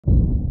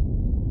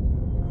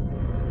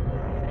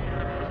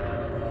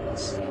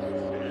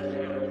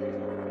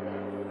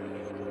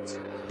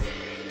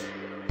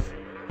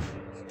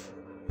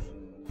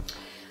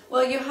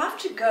Well, you have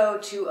to go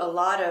to a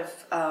lot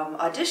of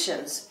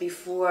auditions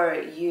before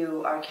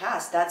you are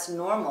cast. That's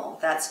normal.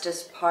 That's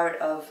just part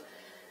of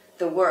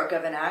the work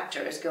of an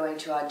actor, is going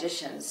to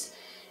auditions.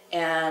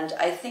 And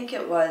I think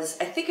it was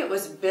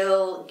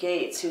Bill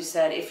Gates who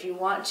said, if you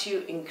want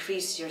to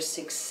increase your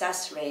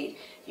success rate,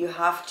 you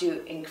have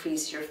to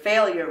increase your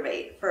failure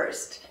rate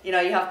first. You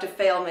know, you have to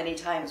fail many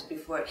times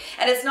before.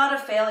 And it's not a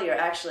failure,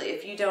 actually.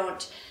 If you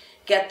don't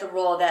get the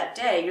role that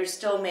day, you're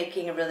still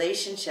making a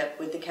relationship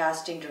with the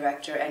casting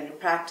director and you're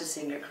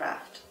practicing your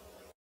craft.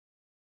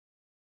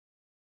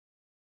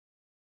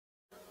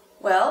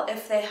 Well,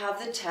 if they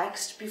have the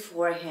text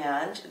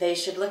beforehand, they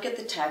should look at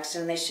the text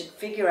and they should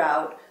figure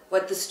out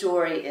what the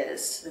story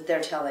is that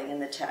they're telling in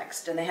the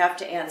text. And they have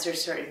to answer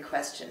certain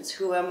questions.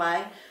 Who am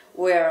I?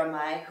 Where am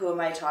I? Who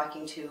am I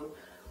talking to?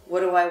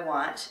 What do I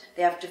want?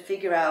 They have to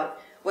figure out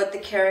what the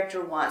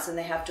character wants and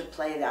they have to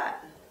play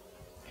that.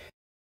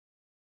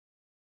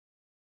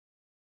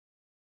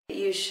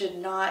 You should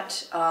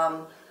not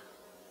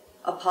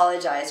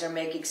apologize or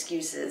make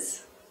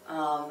excuses.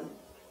 I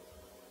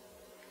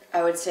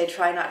would say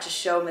try not to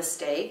show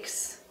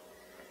mistakes.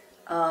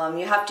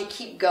 You have to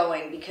keep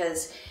going,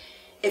 because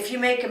if you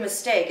make a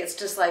mistake, it's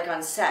just like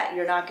on set.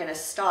 You're not going to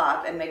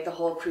stop and make the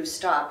whole crew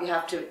stop. You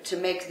have to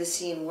make the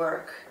scene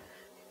work.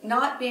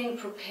 Not being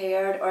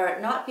prepared or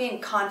not being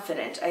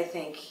confident, I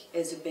think,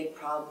 is a big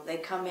problem. They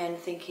come in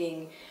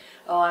thinking,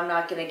 oh, I'm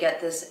not going to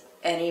get this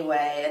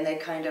anyway, and they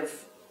kind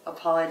of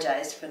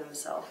apologize for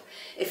themselves.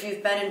 If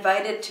you've been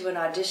invited to an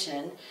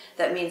audition,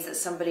 that means that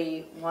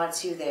somebody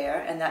wants you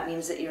there, and that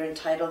means that you're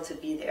entitled to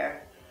be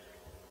there.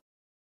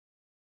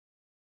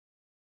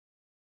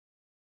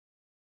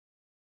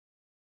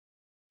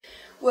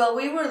 Well,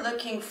 we were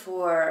looking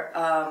for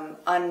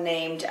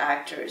unnamed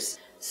actors,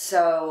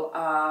 so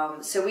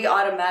we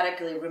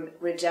automatically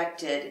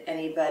rejected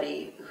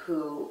anybody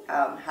who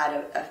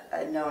had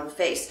a known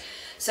face.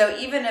 So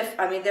even if,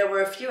 I mean, there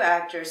were a few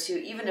actors who,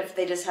 even if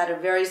they just had a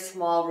very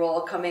small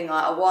role coming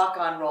on, a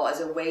walk-on role as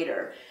a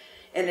waiter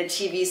in a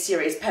TV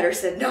series, Petter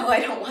said, no, I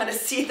don't want to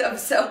see them.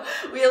 So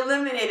we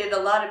eliminated a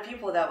lot of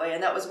people that way,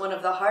 and that was one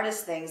of the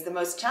hardest things, the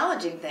most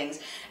challenging things,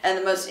 and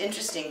the most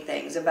interesting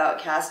things about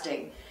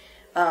casting.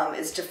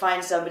 Is to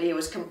find somebody who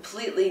was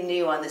completely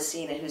new on the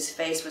scene and whose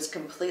face was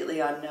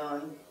completely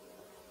unknown.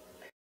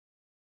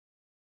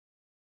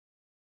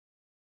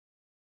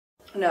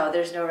 No,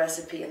 there's no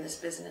recipe in this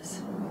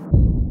business.